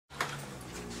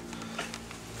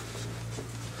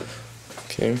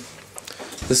Okay.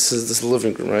 This is the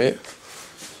living room, right?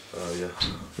 Yeah.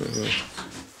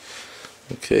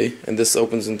 Okay. And this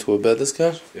opens into a bed, this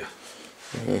couch? Yeah.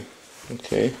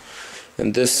 Okay.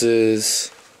 And this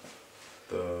is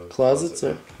The closets?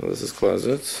 closet. Oh, this is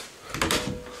closets.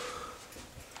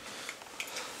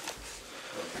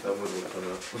 That one will come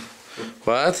out.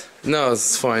 What? No,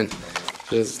 it's fine.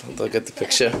 Just look at the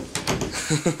picture.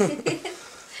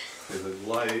 There's a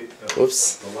light.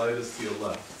 Whoops. The light is to your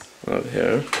left. Out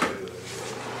here.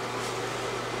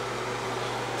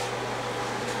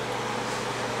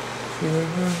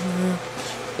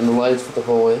 And the lights for the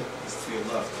hallway. It's to your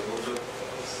left a little bit.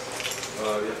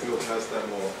 You have to go past that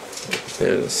wall.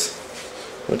 There it is.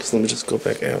 Okay, so let me just go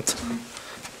back out.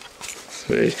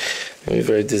 I'm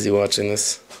very dizzy watching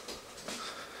this.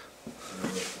 The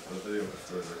video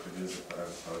afterwards I could use it for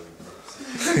advertising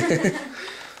purposes.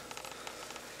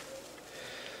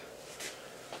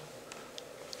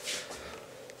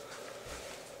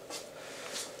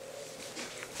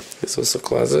 There's also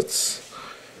closets,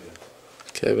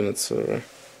 cabinets, whatever.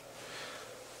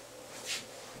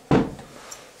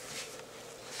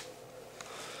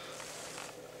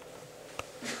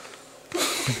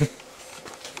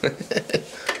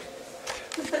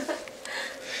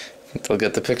 I'll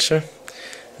get the picture.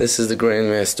 This is the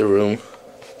Grandmaster room.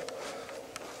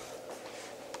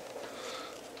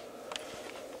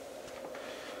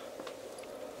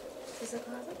 Is it a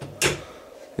closet?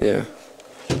 Yeah.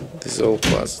 These old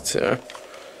closets here.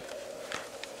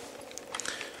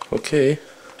 Okay.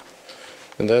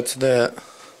 And that's that.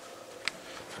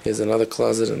 Here's another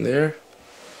closet in there.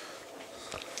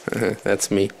 That's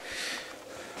me.